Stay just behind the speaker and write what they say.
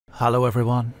Hello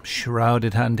everyone,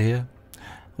 Shrouded Hand here.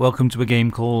 Welcome to a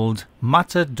game called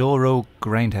Matadouro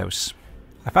Grindhouse.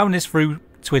 I found this through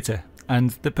Twitter, and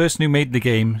the person who made the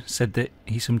game said that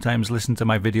he sometimes listened to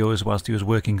my videos whilst he was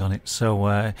working on it.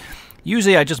 So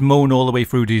usually I just moan all the way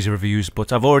through these reviews,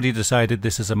 but I've already decided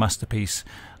this is a masterpiece.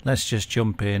 Let's just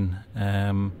jump in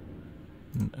and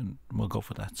we'll go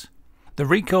for that. The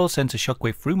recoil sent a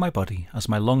shockwave through my body as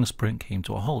my long sprint came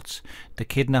to a halt. The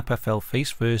kidnapper fell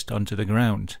face first onto the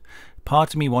ground.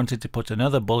 Part of me wanted to put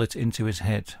another bullet into his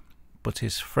head, but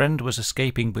his friend was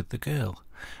escaping with the girl.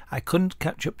 I couldn't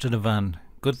catch up to the van.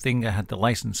 Good thing I had the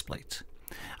license plate.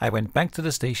 I went back to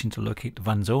the station to locate the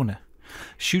van's owner.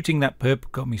 Shooting that perp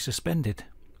got me suspended.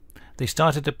 They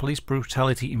started a police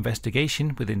brutality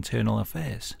investigation with internal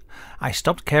affairs. I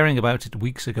stopped caring about it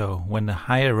weeks ago when the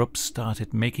higher-ups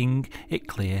started making it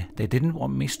clear they didn't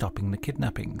want me stopping the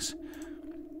kidnappings.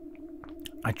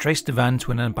 I traced the van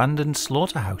to an abandoned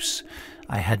slaughterhouse.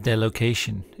 I had their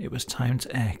location. It was time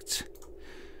to act.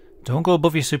 Don't go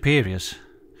above your superiors.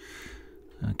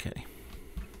 Okay.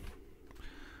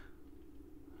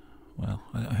 Well,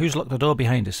 who's locked the door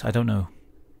behind us? I don't know.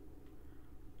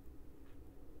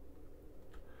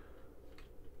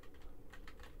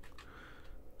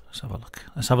 Let's have a look.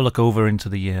 Let's have a look over into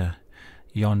the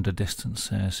yonder distance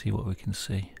there, see what we can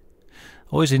see.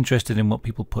 Always interested in what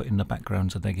people put in the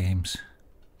backgrounds of their games.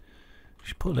 You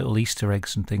should put little Easter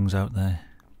eggs and things out there.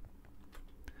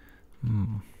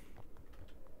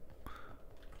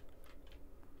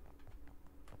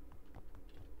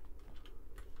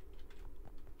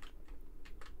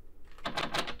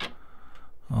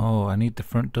 Oh, I need the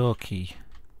front door key.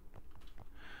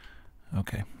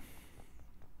 Okay.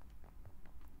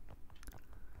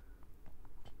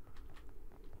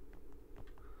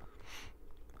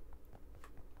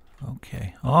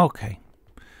 Okay.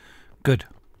 Good.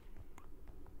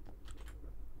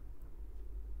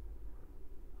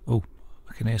 Oh,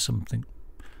 I can hear something.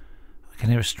 I can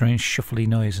hear a strange shuffly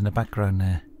noise in the background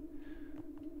there.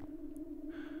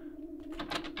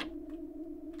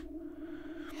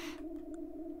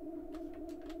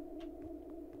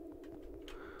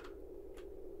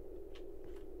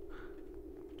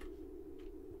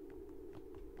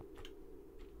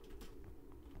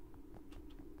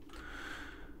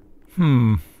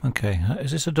 Okay.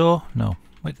 Is this a door? No.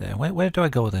 Wait there. Where do I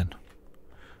go then?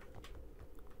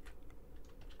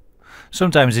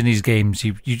 Sometimes in these games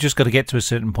you just got to get to a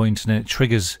certain point and then it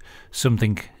triggers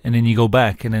something and then you go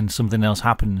back and then something else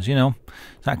happens, you know?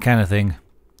 That kind of thing.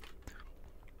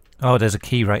 Oh, there's a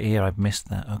key right here. I've missed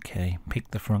that. Okay. Pick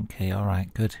the front key.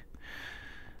 Alright, good.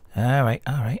 Alright.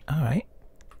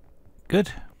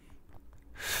 Good.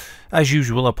 As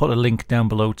usual, I'll put a link down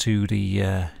below to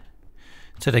the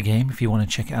game if you want to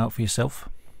check it out for yourself.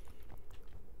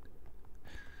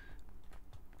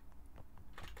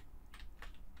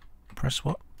 Press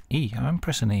what? E. I'm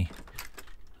pressing E.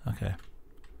 Okay.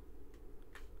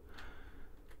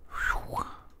 Whew.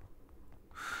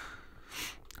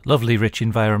 Lovely rich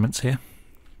environments here.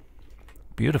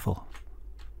 Beautiful.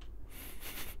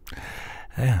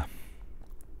 Yeah.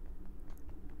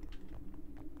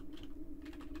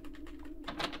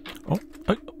 Oh.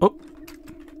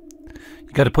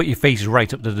 You got to put your face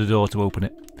right up to the door to open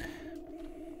it.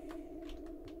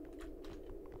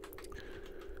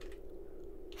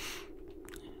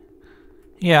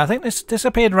 Yeah, I think this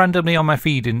appeared randomly on my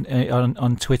feed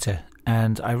on Twitter,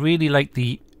 and I really like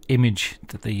the image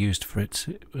that they used for it.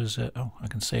 It was oh, I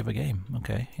can save a game.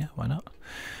 Okay, yeah, why not?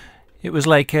 It was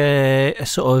like a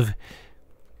sort of.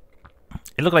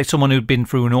 It looked like someone who'd been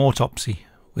through an autopsy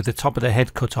with the top of their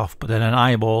head cut off, but then an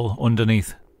eyeball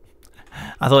underneath.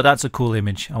 I thought that's a cool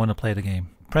image. I want to play the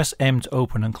game. Press M to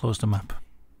open and close the map.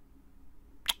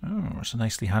 Oh, it's a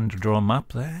nicely hand-drawn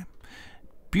map there.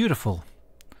 Beautiful.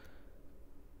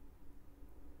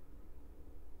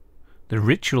 The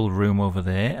ritual room over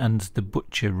there and the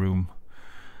butcher room.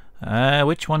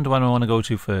 Which one do I want to go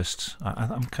to first?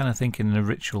 I'm kind of thinking the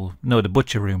ritual. No, the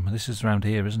butcher room. This is around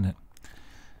here, isn't it?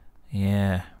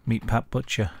 Yeah, meet Pat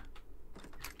Butcher.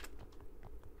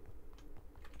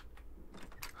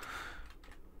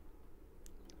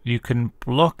 You can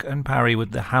block and parry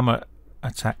with the hammer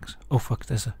attacks. Oh fuck,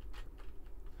 there's a...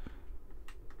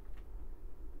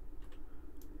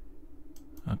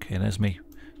 Okay, there's me.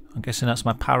 I'm guessing that's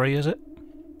my parry, is it?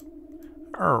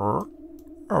 Oh,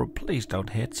 please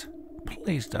don't hit.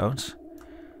 Please don't.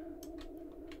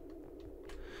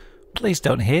 Please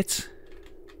don't hit.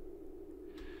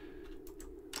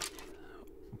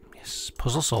 Yes,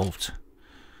 puzzle solved.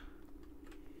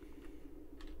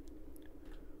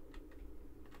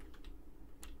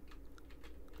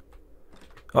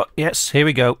 Oh yes, here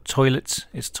we go. Toilets.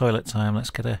 It's toilet time. Let's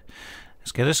get a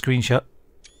screenshot.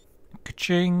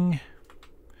 Ka-ching.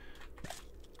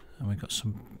 And we got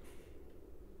some.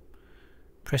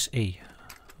 Press E.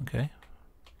 Okay.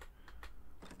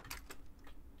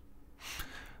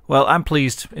 Well, I'm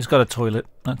pleased. It's got a toilet.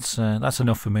 That's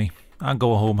enough for me. I'll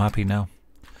go home happy now.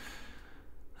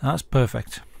 That's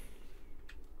perfect.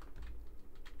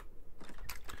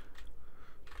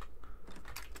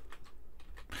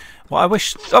 Well, I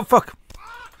wish. Oh fuck!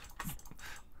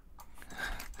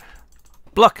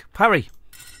 Block, parry,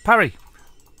 parry.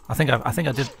 I think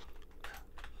I did.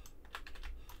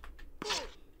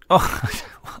 Oh, what?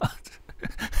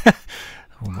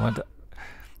 What?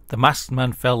 The masked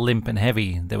man fell limp and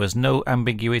heavy. There was no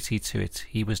ambiguity to it.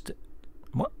 He was.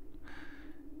 What?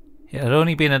 It had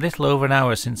only been a little over an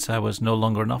hour since I was no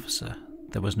longer an officer.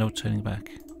 There was no turning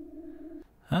back.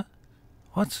 Huh?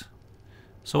 What?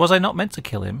 So was I not meant to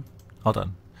kill him? Hold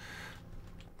on.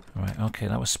 Right, okay,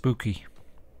 that was spooky.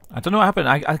 I don't know what happened.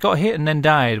 I got hit and then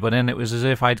died, but then it was as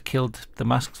if I'd killed the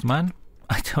masked man.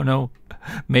 I don't know.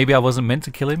 Maybe I wasn't meant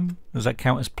to kill him. Does that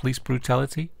count as police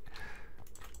brutality?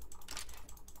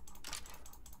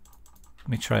 Let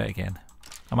me try it again.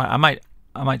 I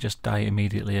might just die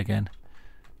immediately again.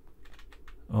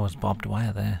 Oh, there's barbed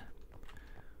wire there.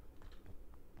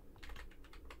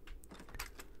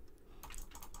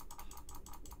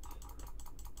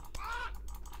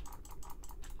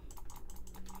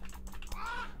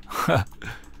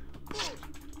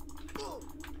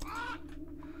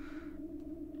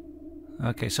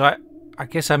 Okay, so I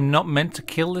guess I'm not meant to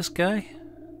kill this guy?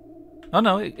 Oh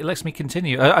no, it lets me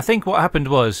continue. I think what happened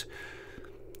was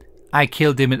I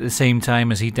killed him at the same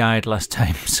time as he died last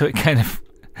time, so it kind of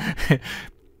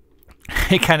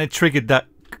it kind of triggered that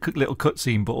little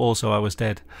cutscene, but also I was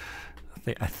dead.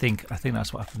 I think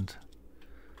that's what happened.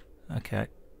 Okay,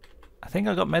 I think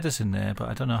I got medicine there, but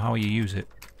I don't know how you use it.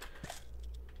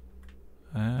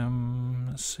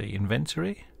 Let's see,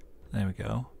 inventory. There we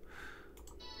go.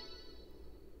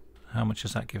 How much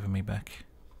has that given me back?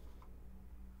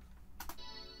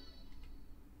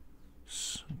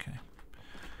 Okay.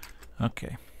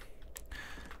 Okay.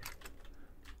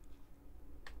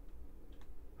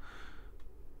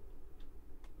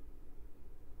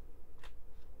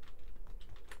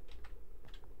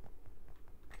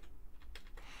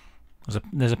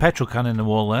 There's a petrol can in the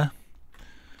wall there.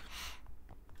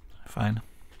 Fine.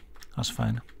 That's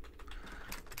fine.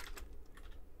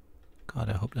 God,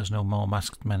 I hope there's no more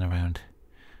masked men around.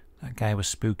 That guy was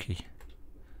spooky.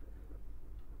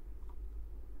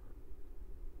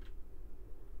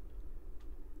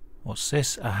 What's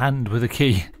this? A hand with a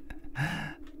key.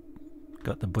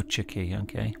 Got the butcher key,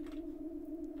 okay.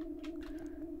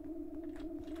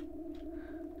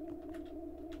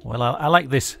 Well, I like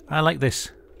this. I like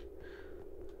this.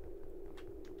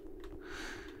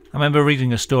 I remember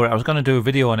reading a story. I was going to do a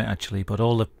video on it actually, but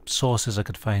all the sources I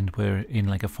could find were in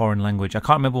like a foreign language. I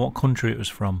can't remember what country it was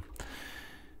from.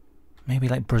 Maybe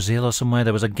like Brazil or somewhere.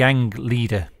 There was a gang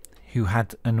leader who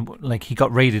had, and like he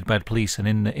got raided by the police,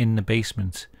 and in the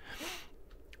basement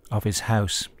of his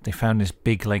house they found this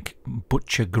big like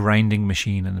butcher grinding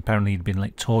machine, and apparently he'd been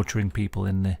like torturing people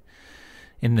in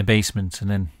the basement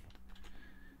and then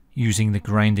using the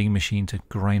grinding machine to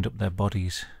grind up their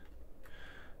bodies.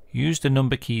 Use the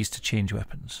number keys to change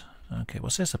weapons. Okay,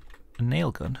 what's this? A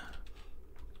nail gun?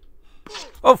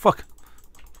 Oh, fuck!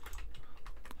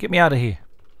 Get me out of here.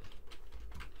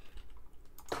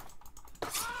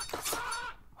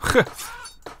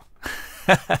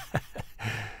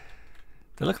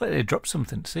 They look like they dropped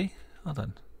something, see? Hold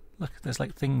on. Look, there's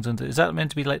like things under... Is that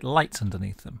meant to be like lights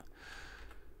underneath them?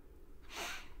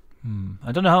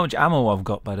 I don't know how much ammo I've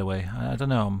got, by the way. I don't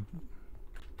know.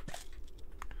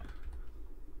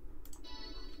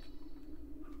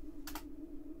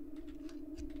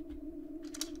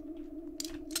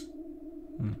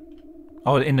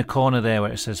 Oh, in the corner there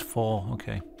where it says 4.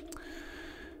 Okay.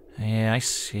 Yeah, I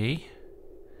see.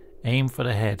 Aim for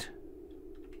the head.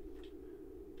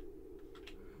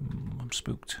 I'm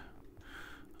spooked.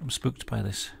 I'm spooked by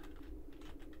this.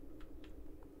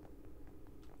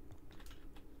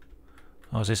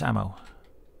 Oh, is this ammo?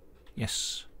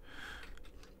 Yes.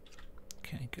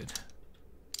 Okay, good.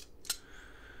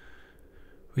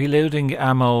 Reloading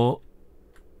ammo.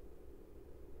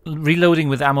 Reloading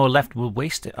with ammo left will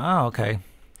waste it. Ah, okay.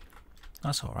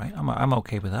 That's all right. I'm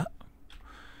okay with that.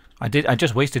 I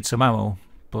just wasted some ammo,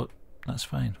 but that's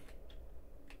fine.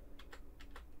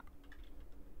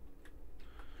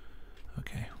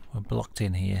 Okay, we're blocked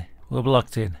in here. We're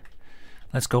blocked in.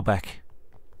 Let's go back.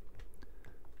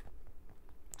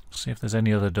 See if there's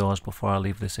any other doors before I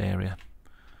leave this area.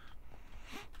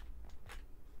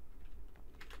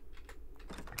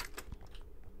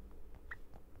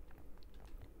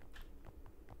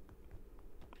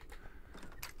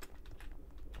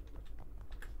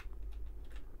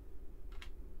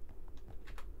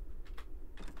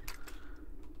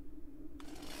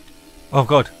 Oh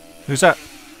God, who's that?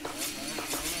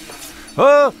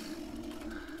 Oh!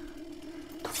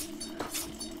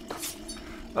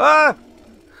 Ah!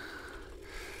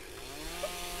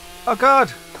 Oh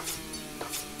God!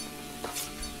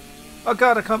 Oh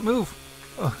God, I can't move.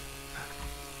 Oh.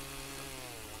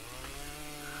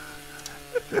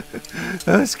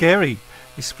 Oh, scary.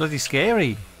 It's bloody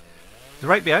scary. He's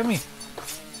right behind me.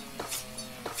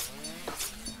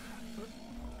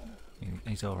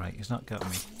 He's alright, he's not got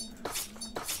me.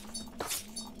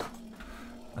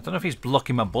 I don't know if he's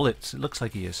blocking my bullets. It looks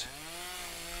like he is.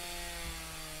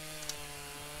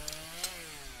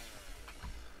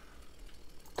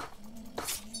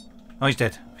 Oh, he's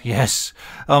dead. Yes.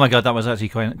 Oh my God, that was actually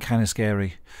kind of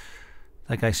scary.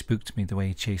 That guy spooked me the way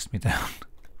he chased me down.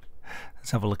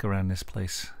 Let's have a look around this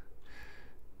place.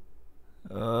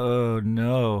 Oh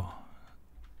no.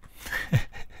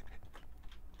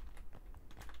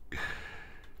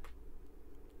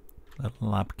 Little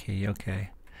lab key, okay.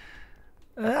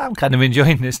 I'm kind of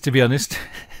enjoying this, to be honest.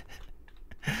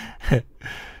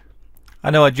 I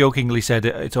know I jokingly said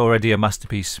it's already a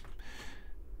masterpiece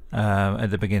at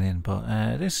the beginning,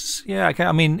 but this, yeah,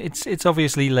 I mean, it's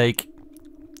obviously like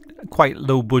quite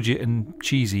low budget and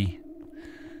cheesy,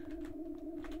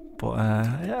 but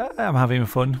yeah, I'm having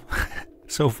fun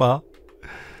so far.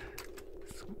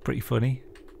 It's pretty funny.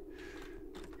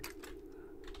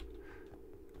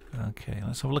 Okay,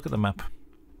 let's have a look at the map.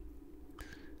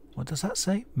 What does that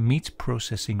say? Meat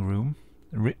processing room,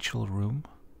 ritual room,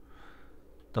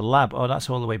 the lab. Oh, that's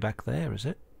all the way back there, is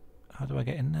it? How do I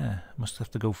get in there? I must have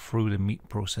to go through the meat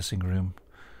processing room.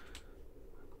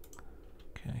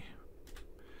 Okay.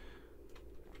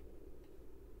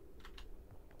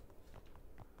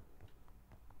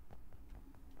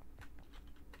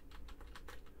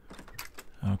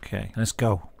 Okay, let's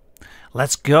go.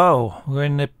 Let's go. We're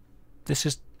in the. This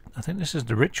is. I think this is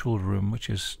the ritual room, which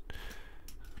is.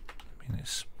 I mean,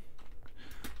 it's.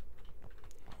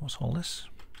 What's all this?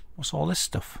 What's all this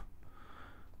stuff?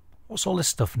 What's all this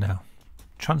stuff now?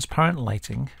 Transparent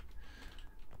lighting.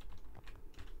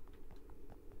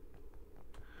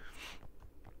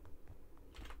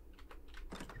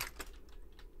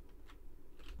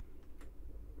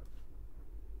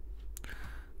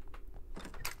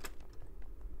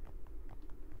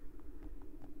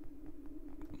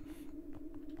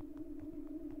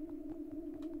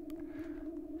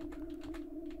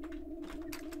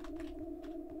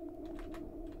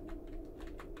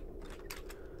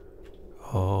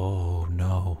 Oh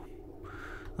no.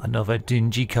 Another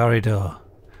dingy corridor.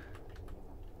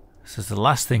 This is the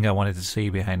last thing I wanted to see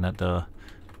behind that door.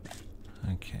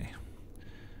 Okay.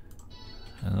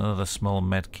 Another small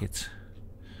med kit.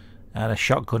 And a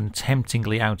shotgun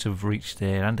temptingly out of reach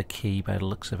there, and a key by the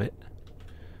looks of it.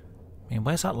 I mean,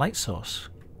 where's that light source?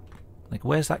 Like,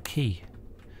 where's that key?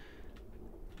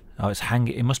 Oh, it's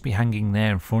hanging. It must be hanging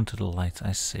there in front of the light.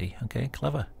 I see. Okay,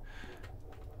 clever.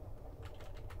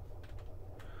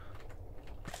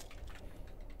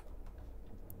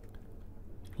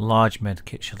 Large med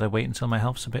kit. Should I wait until my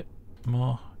health's a bit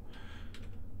more?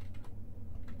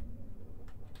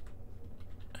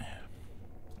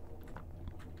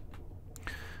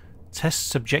 Test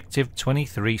subjective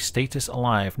 23, status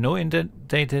alive. No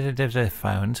data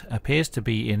found. Appears to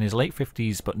be in his late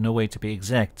 50s, but no way to be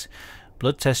exact.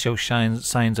 Blood test shows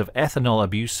signs of ethanol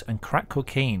abuse and crack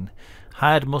cocaine.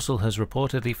 Hired muscle has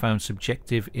reportedly found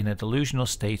subjective in a delusional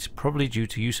state, probably due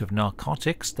to use of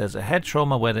narcotics. There's a head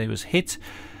trauma where he was hit,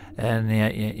 and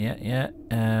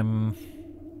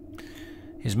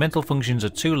his mental functions are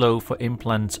too low for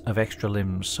implant of extra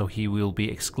limbs, so he will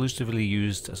be exclusively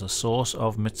used as a source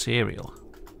of material.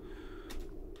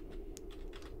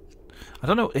 I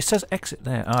don't know, it says exit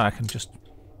there. Oh, I can just...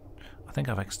 I think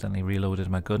I've accidentally reloaded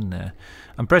my gun there.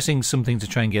 I'm pressing something to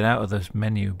try and get out of this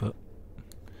menu, but...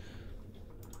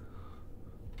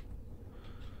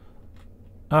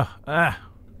 Oh, ah!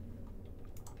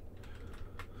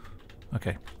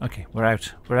 Okay, okay, we're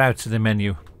out. We're out to the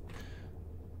menu.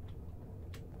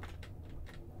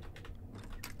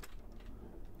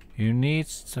 You need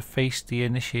to face the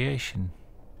initiation.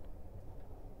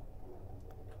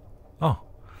 Oh.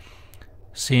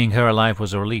 Seeing her alive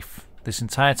was a relief. This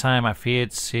entire time I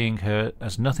feared seeing her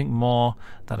as nothing more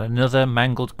than another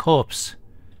mangled corpse.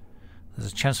 There's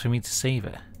a chance for me to save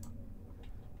her.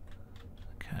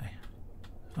 Okay.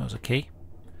 That was a key.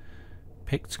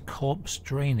 Picked corpse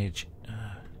drainage.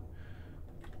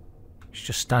 She's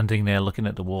just standing there looking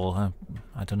at the wall.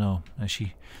 I don't know. Is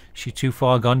she too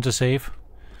far gone to save?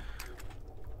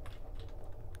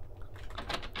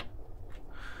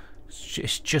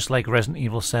 It's just like Resident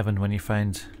Evil 7 when you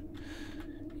find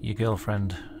your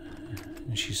girlfriend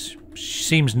and she's she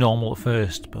seems normal at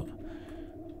first, but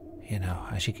you know,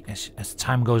 as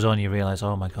time goes on, you realise,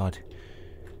 oh my god,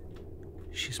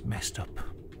 she's messed up.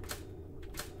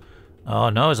 Oh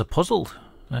no, there's a puzzle.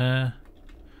 Let's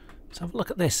have a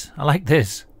look at this. I like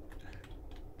this.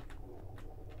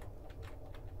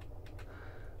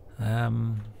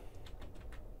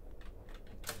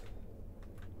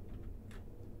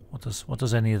 What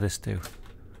does any of this do?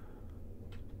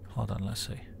 Hold on, let's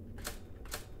see.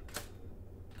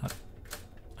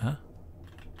 Huh?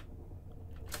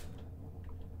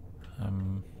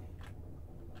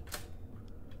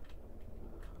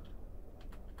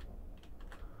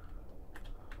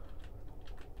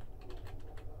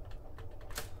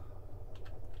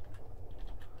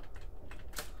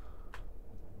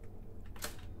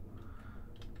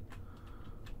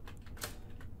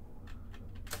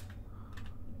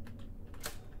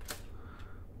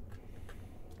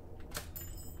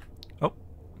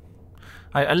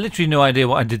 I literally no idea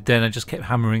what I did then. I just kept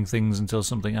hammering things until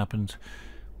something happened.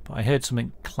 But I heard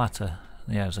something clatter.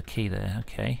 Yeah, there's a key there.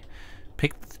 Okay.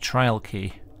 Pick the trial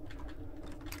key.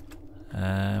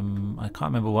 I can't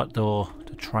remember what door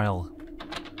to trial.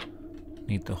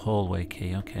 Need the hallway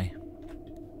key. Okay.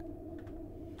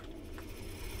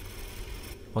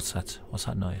 What's that? What's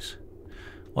that noise?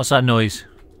 What's that noise?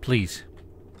 Please.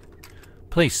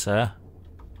 Please, sir.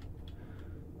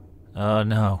 Oh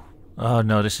no. Oh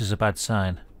no, this is a bad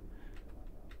sign.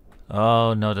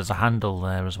 Oh no, there's a handle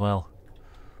there as well.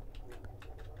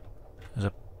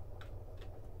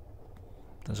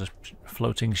 There's a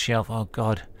floating shelf. Oh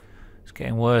god, it's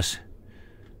getting worse.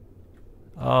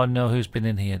 Oh no, who's been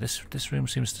in here? This room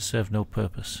seems to serve no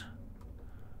purpose.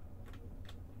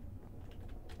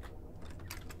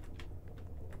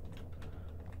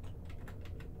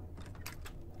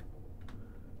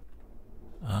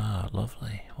 Ah,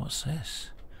 lovely. What's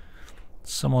this?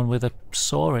 Someone with a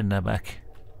saw in their back.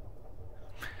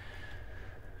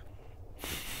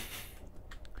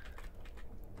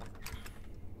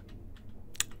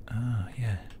 Ah,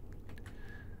 yeah.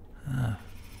 Ah.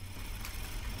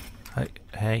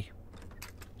 Hey.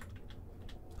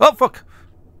 Oh, fuck!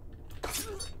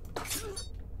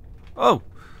 Oh!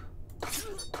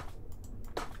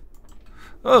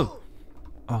 Oh!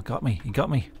 Oh, got me. He got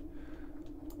me.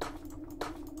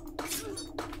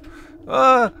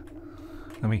 Ah!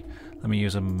 Let me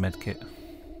use a med kit.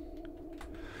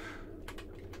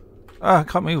 Ah, I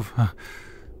can't move.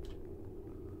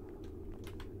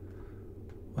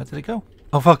 Where did it go?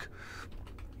 Oh fuck!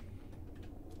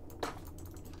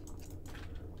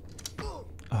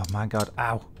 Oh my god!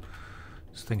 Ow!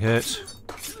 This thing hurts.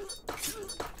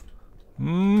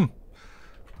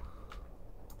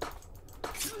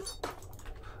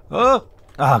 Oh!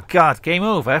 Oh god! Game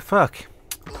over. Fuck!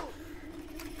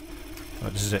 Oh,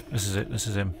 this is it. This is it. This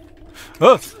is him.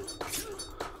 Oh!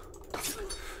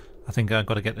 I think I've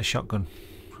got to get the shotgun.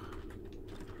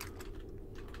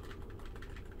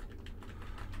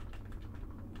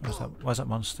 Where's that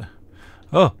monster?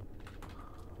 Oh!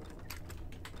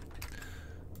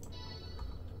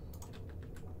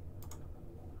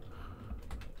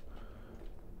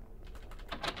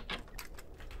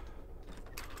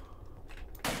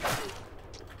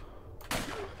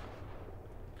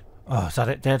 Oh, is that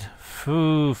it dead?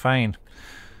 Phew, fine.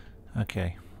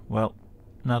 Okay, well,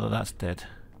 now that that's dead.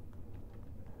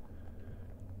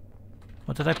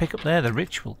 What did I pick up there? The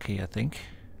ritual key, I think.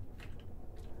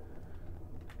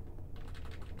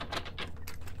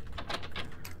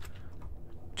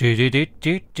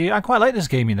 I quite like this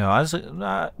game, you know. As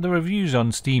the reviews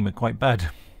on Steam are quite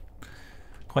bad,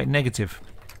 quite negative.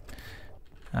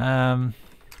 I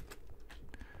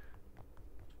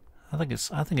think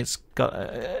it's got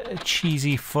a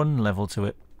cheesy fun level to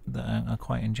it that I'm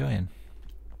quite enjoying.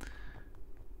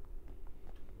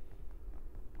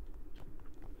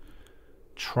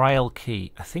 Trial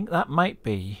key. I think that might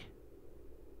be.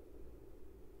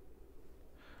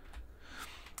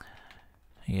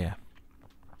 Yeah.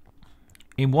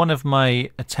 In one of my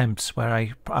attempts where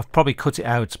I've probably cut it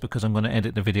out because I'm going to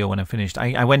edit the video when I'm finished.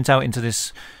 I went out into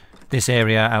this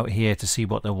area out here to see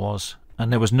what there was,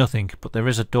 and there was nothing, but there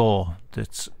is a door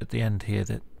that's at the end here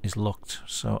that is locked,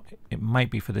 so it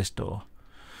might be for this door.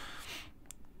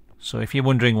 So if you're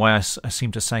wondering why I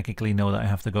seem to psychically know that I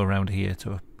have to go around here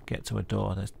to get to a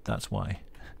door, that's why.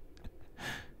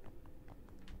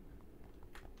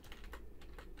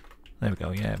 There we go.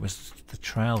 Yeah, it was the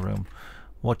trial room.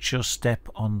 Watch your step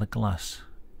on the glass.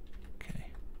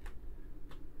 Okay.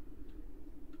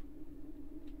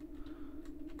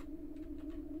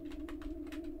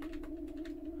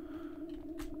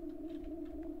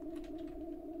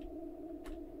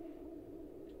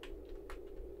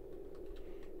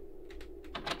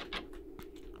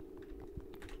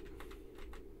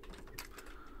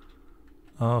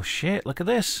 Oh shit, look at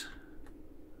this.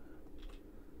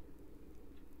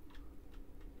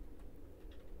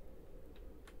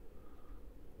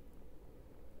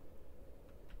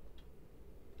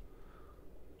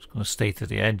 Just going to stay to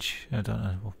the edge. I don't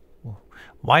know.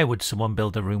 Why would someone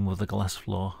build a room with a glass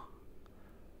floor?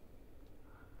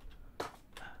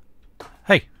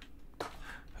 Hey!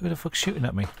 Who the fuck's shooting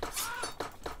at me?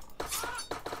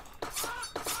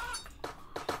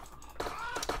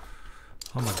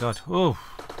 Oh my god. Oh!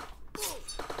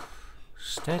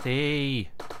 Steady!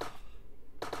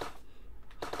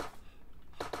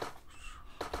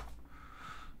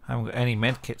 I haven't got any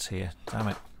med kits here. Damn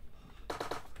it.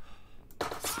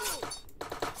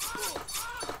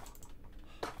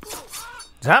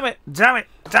 Damn it! Damn it!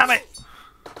 Damn it!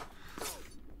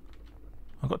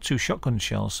 I got 2 shotgun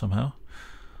shells somehow.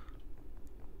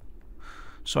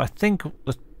 So I think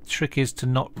the trick is to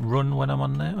not run when I'm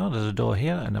on there. Oh, there's a door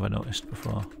here I never noticed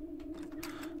before.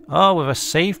 Oh, with a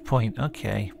save point.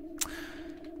 Okay.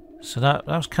 So that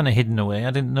was kind of hidden away.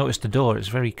 I didn't notice the door. It's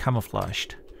very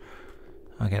camouflaged.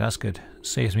 Okay, that's good.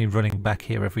 Saves me running back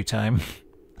here every time.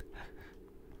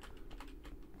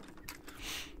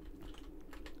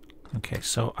 Okay,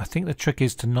 so I think the trick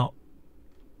is to not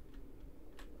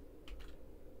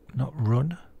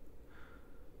run.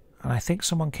 And I think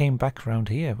someone came back around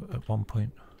here at one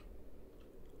point.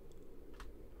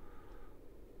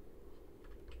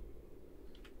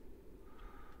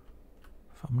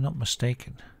 If I'm not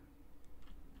mistaken.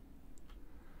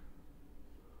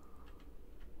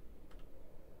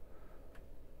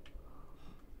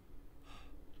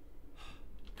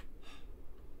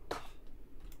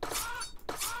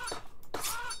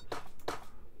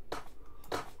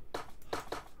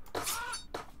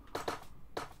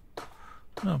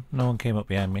 No, no one came up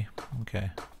behind me.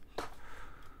 Okay.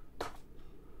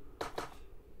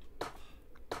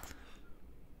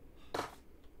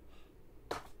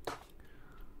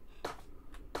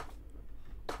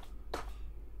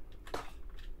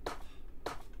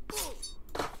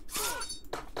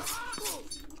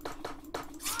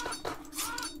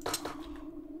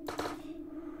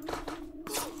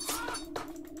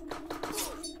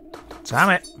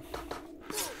 Damn it!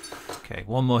 Okay,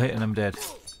 one more hit and I'm dead.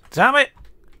 Damn it!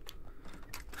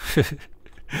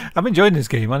 I'm enjoying this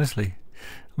game, honestly.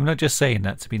 I'm not just saying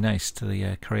that to be nice to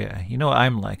the creator. You know what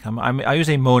I'm like. I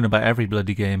usually moan about every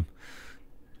bloody game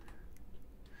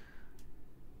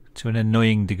to an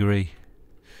annoying degree.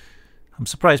 I'm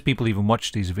surprised people even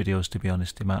watch these videos, to be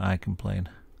honest, the amount I complain.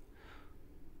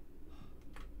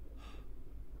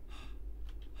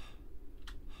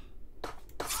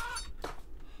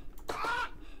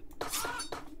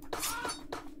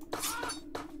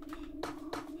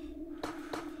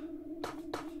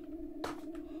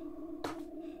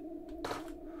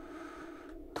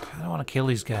 I don't want to kill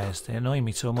these guys. They annoy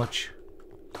me so much.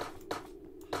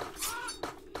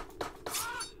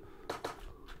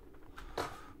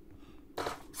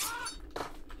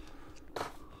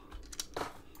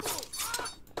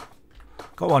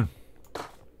 Got one.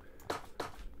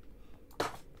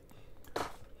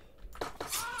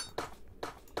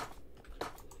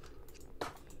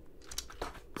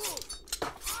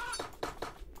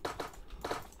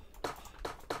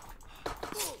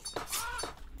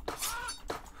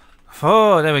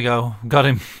 Oh, there we go. Got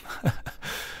him.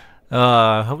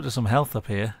 I hope there's some health up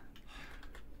here.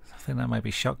 I think that might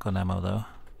be shotgun ammo, though.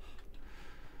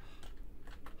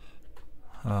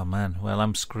 Oh, man. Well,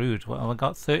 I'm screwed. What have I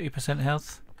got? 30%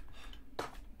 health?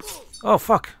 Oh,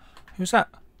 fuck. Who's that?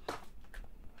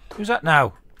 Who's that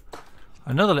now?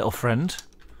 Another little friend.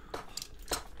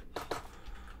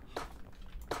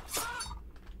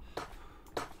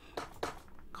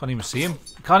 Can't even see him.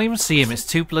 Can't even see him. It's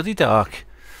too bloody dark.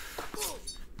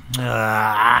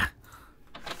 I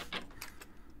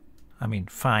mean,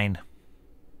 fine.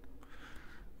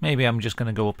 Maybe I'm just going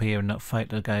to go up here and not fight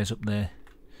the guys up there.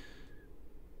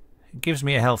 It gives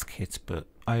me a health kit, but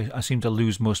I seem to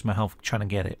lose most of my health trying to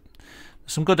get it.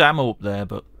 There's some good ammo up there,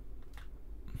 but...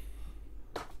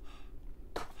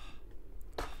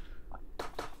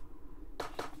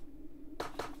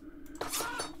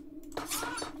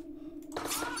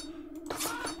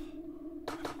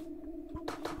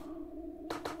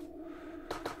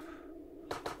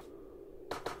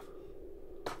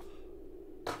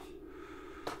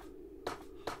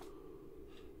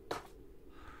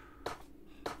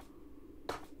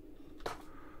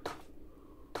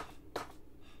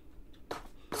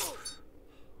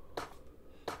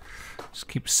 Just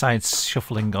keep side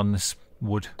shuffling on this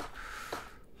wood.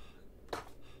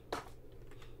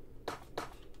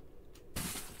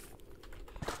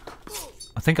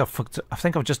 I think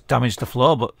I've just damaged the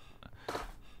floor, but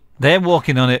They're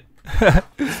walking on it.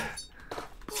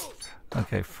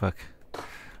 Okay, fuck.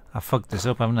 I fucked this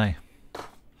up, haven't I?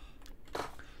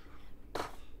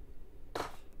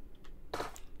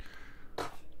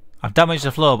 I've damaged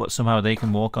the floor, but somehow they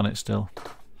can walk on it still.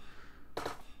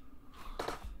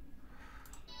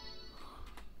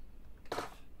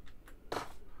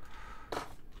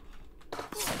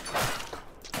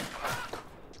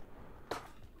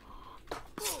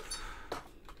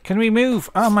 Can we move?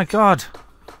 Oh my god.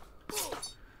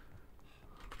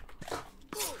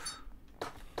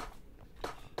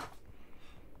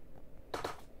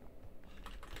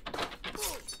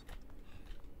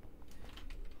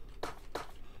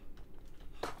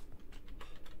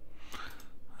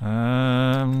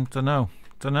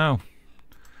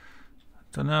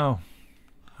 Don't know.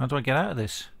 How do I get out of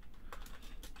this?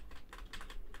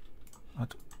 I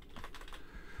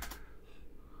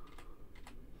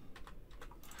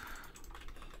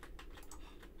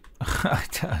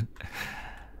don't.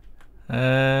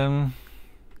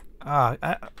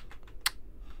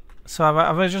 So have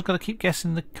I just got to keep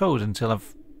guessing the code until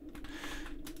I've...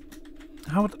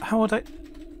 How would I...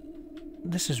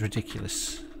 This is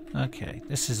ridiculous. Okay,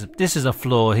 this is a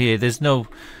flaw here. There's no...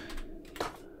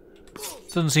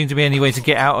 Doesn't seem to be any way to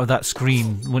get out of that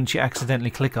screen once you accidentally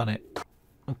click on it.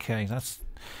 Okay, that's...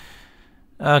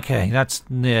 Okay, that's...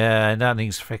 Yeah, that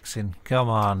needs fixing. Come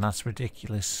on, that's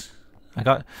ridiculous.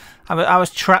 I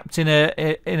was trapped in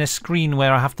a screen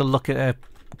where I have to look at a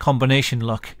combination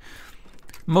lock.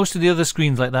 Most of the other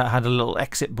screens like that had a little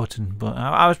exit button, but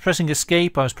I was pressing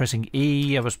escape, I was pressing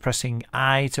E, I was pressing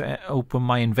I to open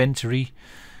my inventory.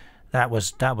 That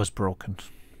was broken.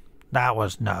 That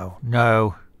was no,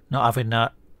 not having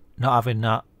that, not having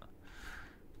that.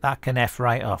 That can F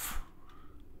right off.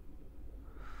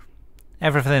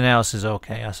 Everything else is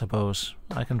okay, I suppose.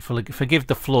 I can forgive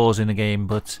the flaws in the game,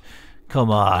 but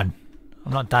come on.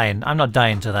 I'm not dying. I'm not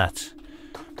dying to that.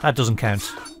 That doesn't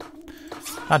count.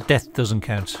 That death doesn't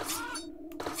count.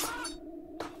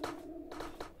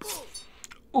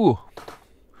 Ooh.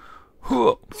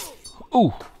 Ooh.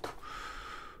 Ooh.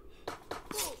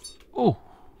 Ooh.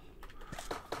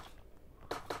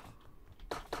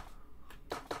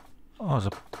 Oh,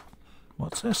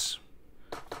 what's this?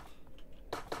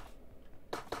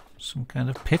 Some kind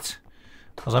of pit?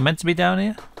 Was I meant to be down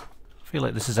here? I feel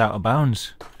like this is out of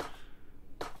bounds.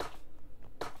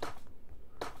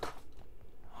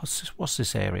 What's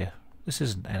this area? This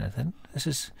isn't anything. This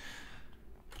is...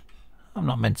 I'm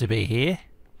not meant to be here.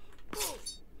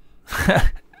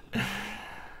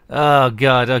 Oh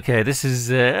god, okay, this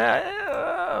is...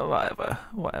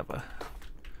 whatever.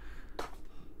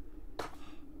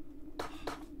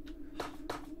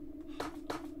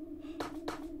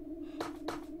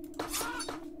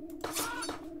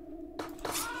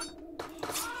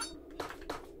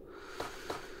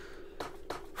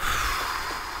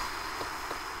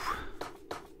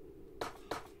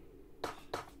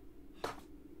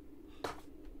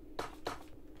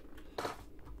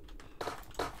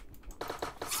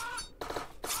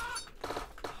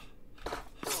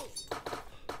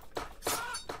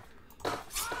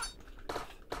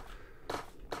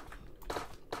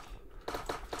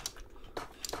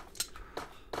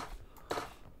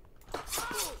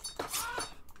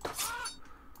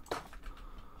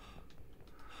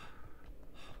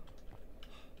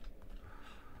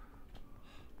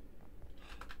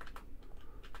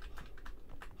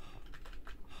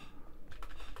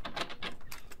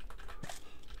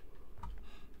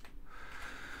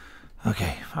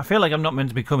 Okay, I feel like I'm not meant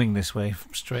to be coming this way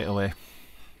straight away.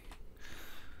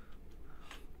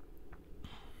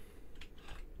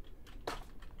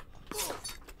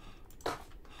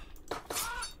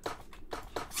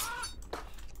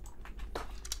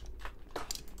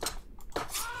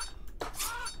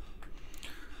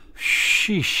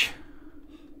 Sheesh.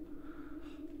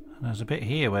 And there's a bit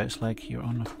here where it's like you're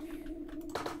on a...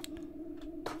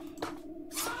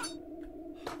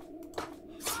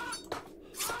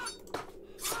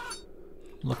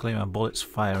 Luckily my bullets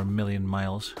fire a million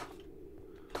miles,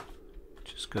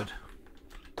 which is good.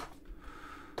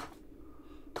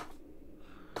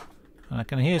 And I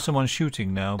can hear someone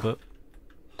shooting now, but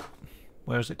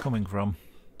where is it coming from?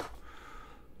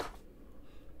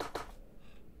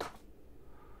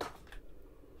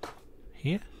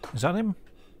 Here? Is that him?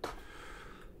 I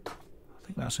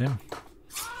think that's him.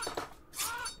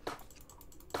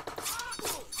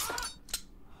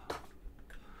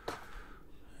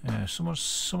 Yeah,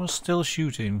 someone's still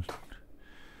shooting.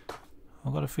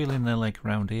 I've got a feeling they're like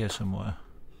round here somewhere.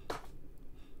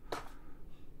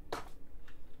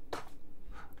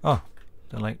 Oh,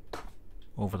 they're like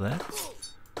over there.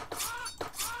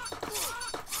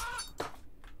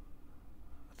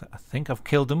 think I've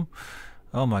killed them.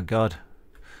 Oh my god.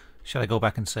 Should I go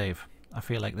back and save? I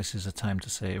feel like this is a time to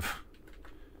save.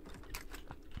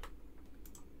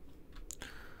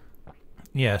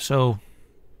 Yeah, so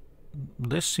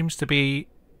this seems to be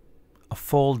a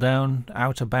fall down,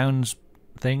 out of bounds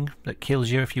thing that kills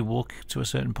you if you walk to a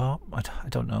certain part. I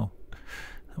don't know.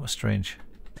 That was strange.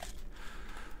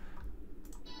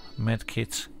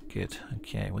 Medkit, good.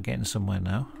 Okay, we're getting somewhere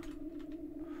now.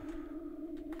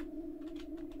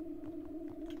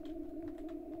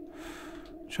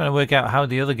 Trying to work out how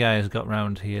the other guys got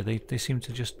round here. They seem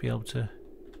to just be able to...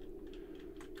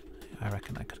 I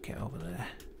reckon I could get over there.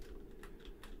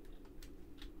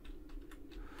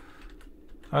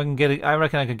 I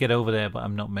reckon I could get over there, but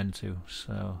I'm not meant to,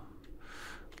 so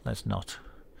let's not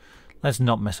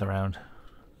mess around.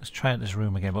 Let's try out this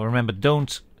room again, but remember,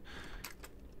 don't...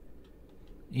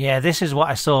 Yeah, this is what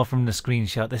I saw from the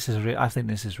screenshot. This is I think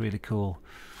this is really cool.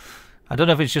 I don't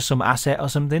know if it's just some asset or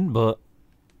something, but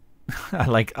I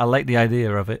like the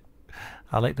idea of it.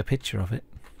 I like the picture of it.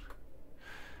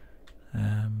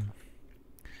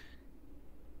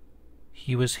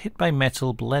 He was hit by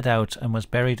metal, bled out, and was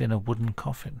buried in a wooden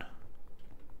coffin.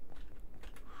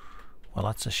 Well,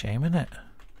 that's a shame, isn't it?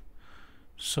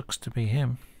 Sucks to be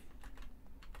him.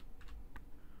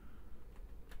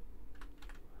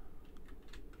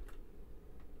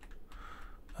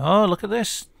 Oh, look at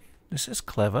this. This is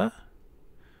clever.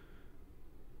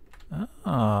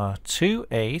 Ah,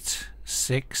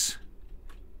 286.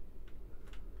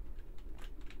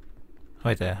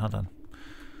 Right there, hold on.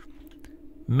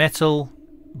 Metal,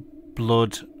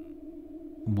 blood,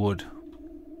 wood.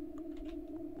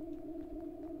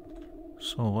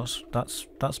 So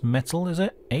that's metal, is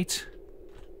it? 8.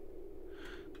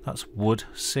 That's wood,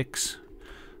 6.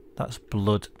 That's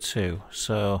blood, 2.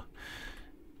 So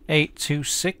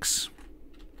 826.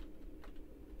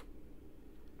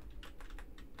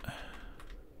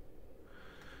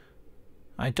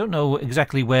 I don't know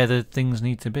exactly where the things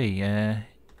need to be.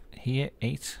 Here,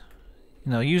 8.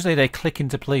 You know, usually they click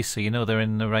into place so you know they're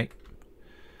in the right...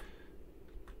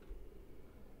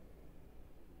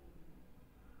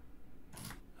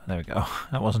 There we go.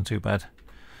 That wasn't too bad.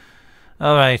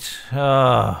 Alright.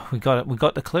 Oh, we got it. We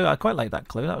got the clue. I quite like that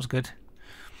clue. That was good.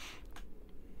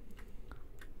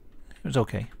 It was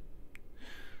okay.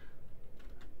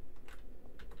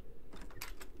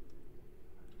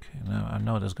 Okay, now I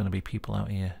know there's going to be people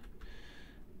out here.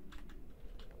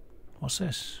 What's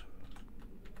this?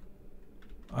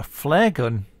 A flare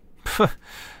gun?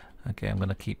 Okay, I'm going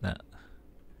to keep that.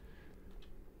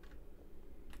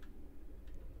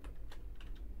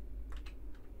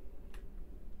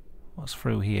 What's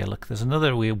through here? Look, there's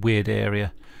another weird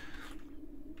area.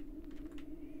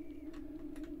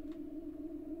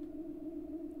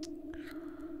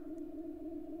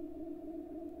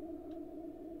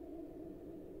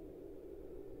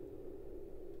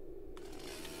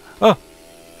 Oh!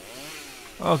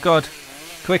 Oh god!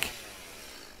 Quick!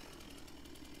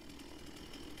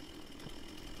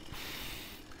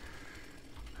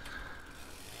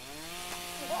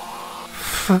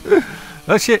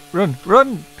 Oh shit! Run!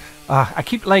 Run! I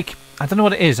keep like... I don't know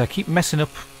what it is. I keep messing up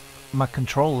my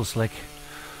controls, like...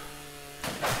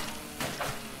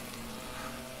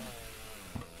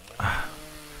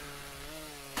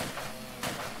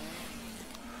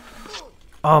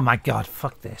 Oh my god,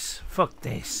 fuck this. Fuck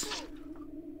this.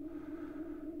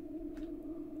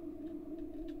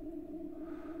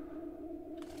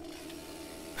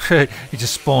 You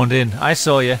just spawned in. I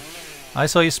saw you. I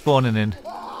saw you spawning in.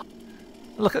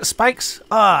 Look at the spikes.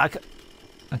 Ah,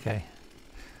 okay.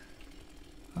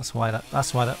 That's why that.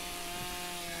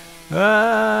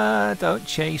 Ah, don't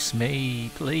chase me,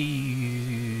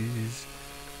 please.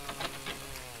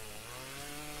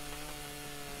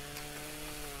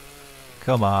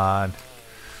 Come on.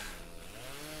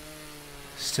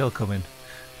 Still coming.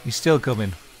 He's still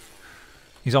coming.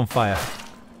 He's on fire.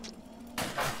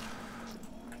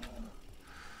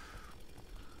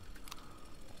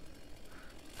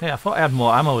 Yeah, I thought I had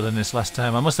more ammo than this last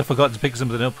time. I must have forgot to pick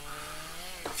something up.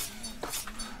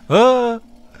 Ah!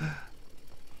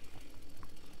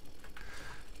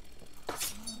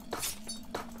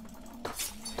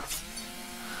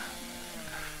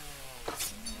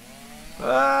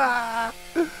 Ah!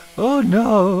 Oh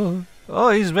no!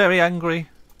 Oh, he's very angry.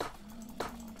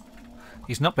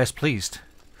 He's not best pleased.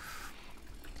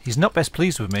 He's not best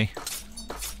pleased with me.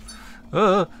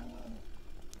 Oh!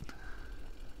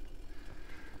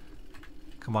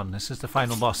 Come on, this is the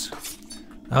final boss.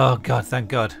 Oh god, thank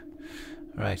god.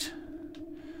 Right.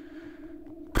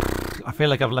 I feel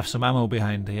like I've left some ammo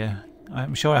behind here.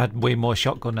 I'm sure I had way more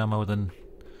shotgun ammo than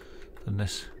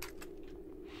this.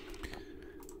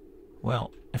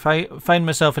 Well, if I find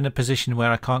myself in a position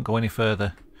where I can't go any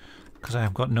further because I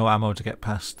have got no ammo to get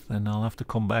past, then I'll have to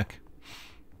come back.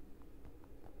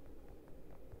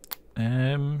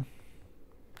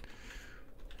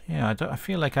 Yeah, I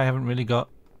feel like I haven't really got...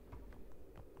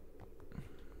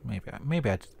 Maybe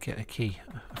I'd get a key.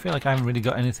 I feel like I haven't really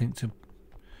got anything to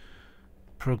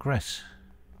progress.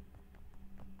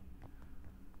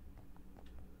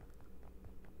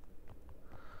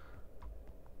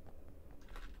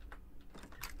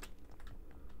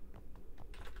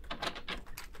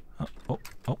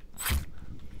 Oh.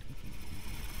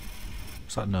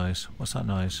 What's that noise? What's that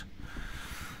noise?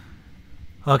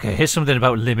 Okay, here's something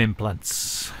about limb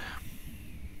implants.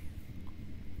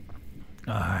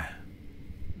 Ah.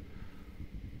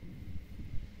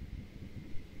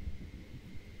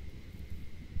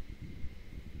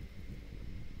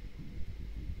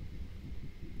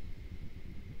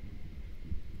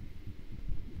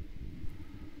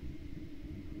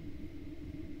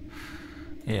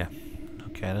 Yeah.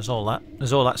 Okay, there's all that.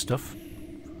 There's all that stuff.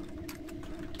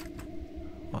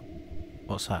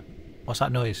 What's that? What's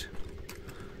that noise?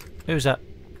 Who's that?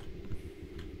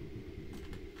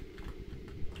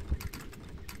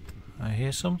 I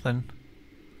hear something.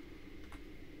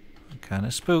 I'm kind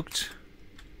of spooked.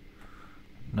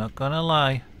 Not gonna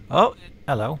lie. Oh,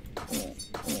 hello.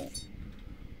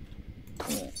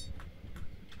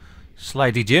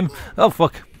 Slidey Jim. Oh,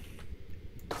 fuck.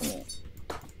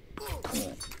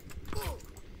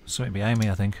 Something behind me,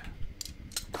 I think.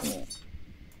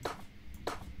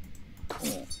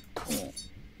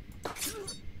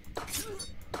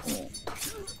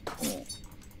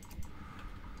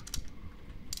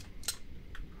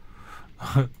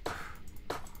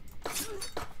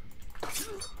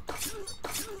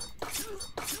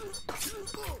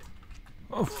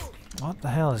 Oh, what the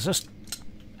hell is this?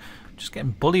 Just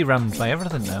getting bully rammed by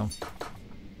everything now.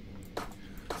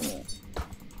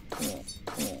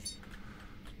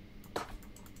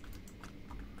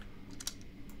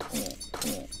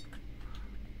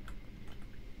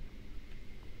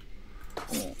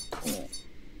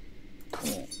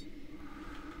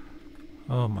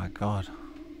 Oh my god.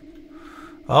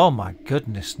 Oh my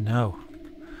goodness, no.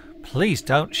 Please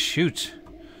don't shoot.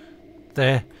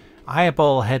 They're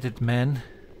eyeball-headed men.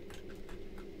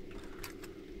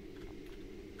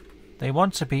 They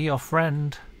want to be your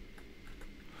friend.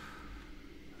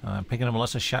 Oh, I'm picking up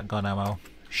lots of shotgun ammo.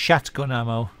 Shotgun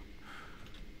ammo.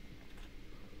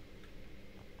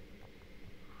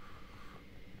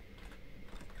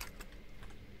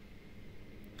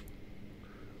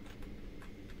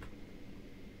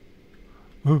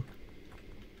 Ooh.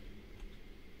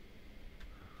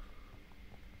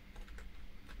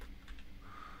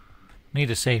 Need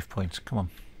a save point. Come on.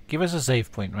 Give us a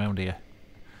save point round here.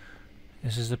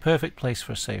 This is the perfect place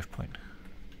for a save point.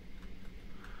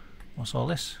 What's all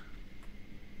this?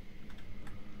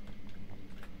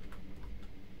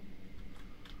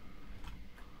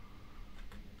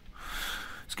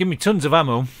 It's giving me tons of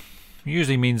ammo.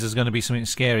 Usually means there's going to be something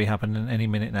scary happening any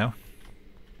minute now.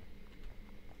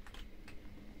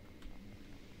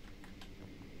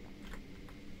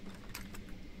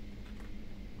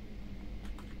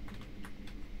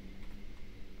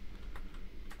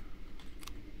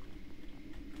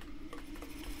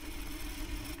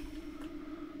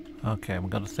 Okay, we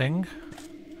got a thing.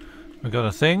 We got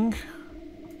a thing.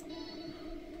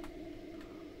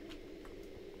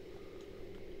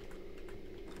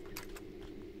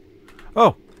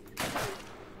 Oh!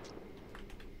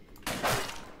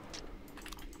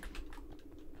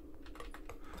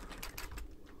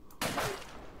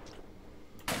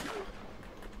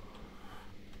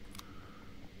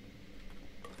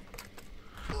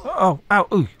 Oh! Ow!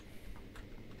 Ooh!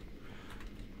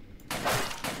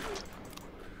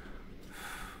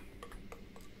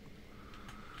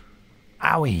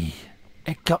 Owie!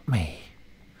 It got me.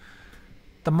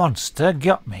 The monster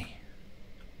got me.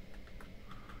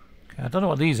 Okay, I don't know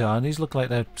what these are. These look like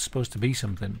they're supposed to be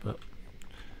something, but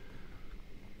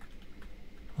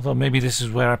I thought maybe this is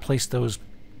where I placed those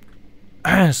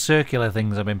circular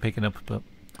things I've been picking up, but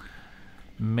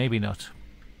maybe not.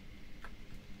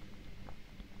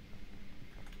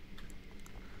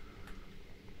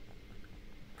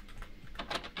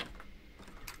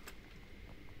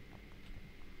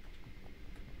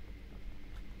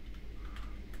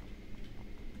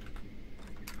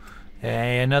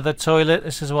 Hey, another toilet.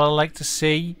 This is what I like to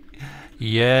see.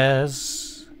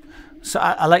 Yes. So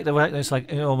I like the way it's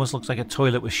like, it almost looks like a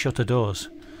toilet with shutter doors.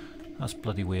 That's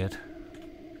bloody weird.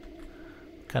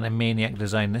 Kind of maniac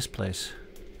design this place.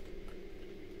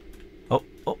 Oh,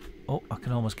 I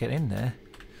can almost get in there.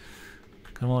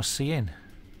 I can almost see in.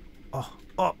 Oh,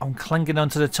 Oh, I'm clinging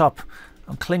onto the top.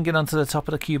 I'm clinging onto the top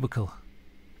of the cubicle.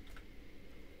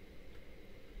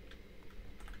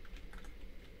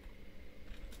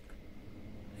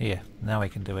 Here, now I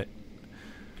can do it.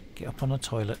 Get up on the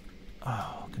toilet.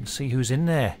 Oh, I can see who's in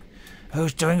there.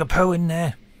 Who's doing a poo in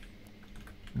there?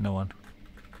 No one.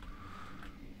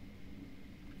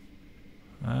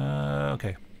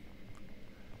 Okay.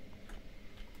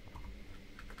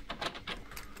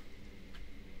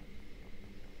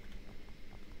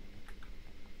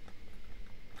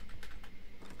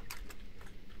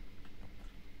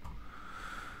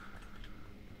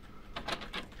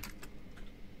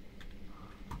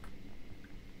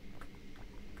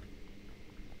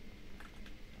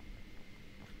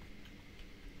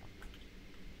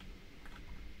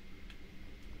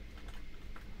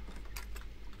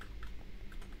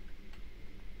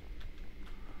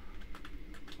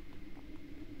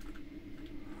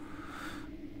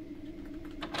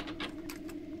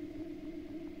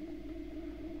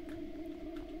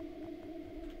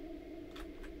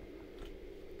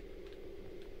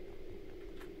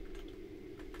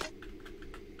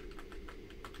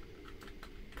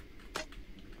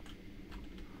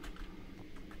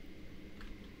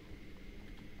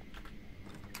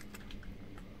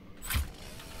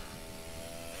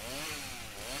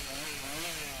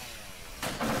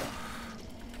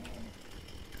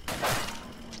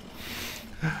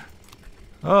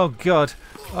 Oh god.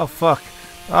 Oh fuck.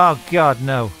 Oh god,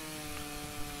 no.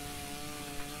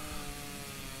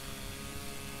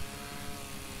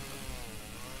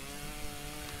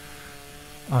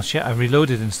 Oh shit, I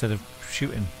reloaded instead of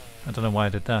shooting. I don't know why I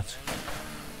did that.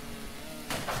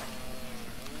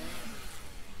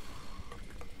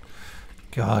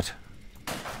 God.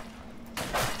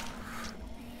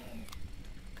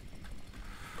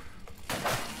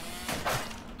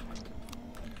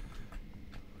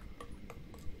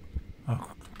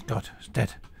 Oh god, it's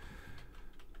dead.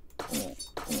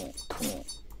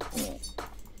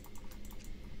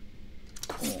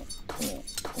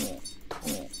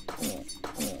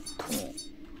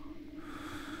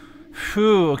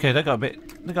 Phew, okay, that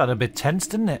got a bit tense,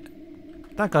 didn't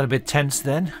it? That got a bit tense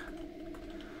then.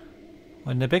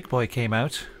 When the big boy came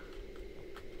out.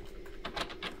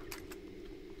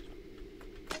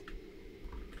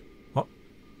 What?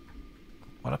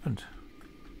 What happened?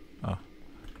 Oh.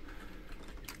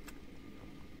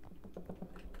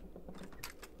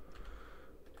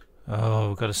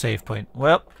 Oh, got a save point.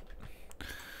 Well,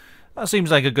 that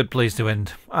seems like a good place to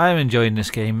end. I'm enjoying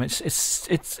this game.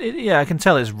 Yeah, I can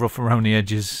tell it's rough around the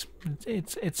edges.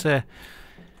 It's a,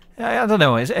 I don't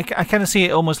know. I kind of see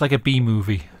it almost like a B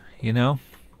movie, you know.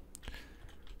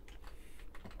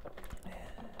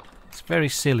 It's very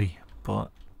silly,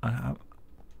 but I'm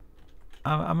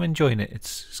enjoying it.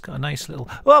 It's got a nice little.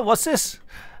 Well, what's this?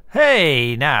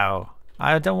 Hey, now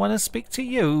I don't want to speak to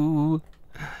you.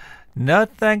 No,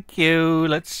 thank you.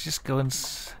 Let's just go and.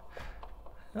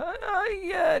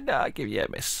 Yeah, no, I'll give you a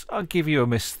miss. I'll give you a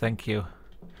miss, thank you.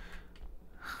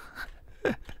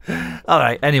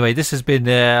 Alright, anyway, this has been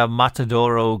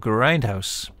Matadouro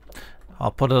Grindhouse.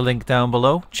 I'll put a link down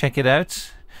below. Check it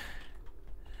out.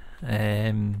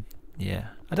 Yeah.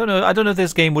 I don't know if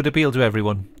this game would appeal to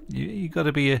everyone. You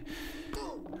gotta be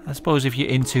I suppose if you're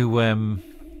into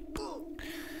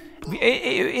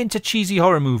cheesy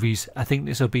horror movies, I think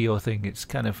this will be your thing. It's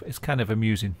kind of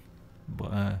amusing.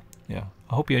 But yeah,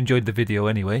 I hope you enjoyed the video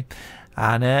anyway.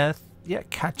 And yeah,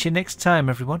 catch you next time,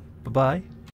 everyone. Bye-bye.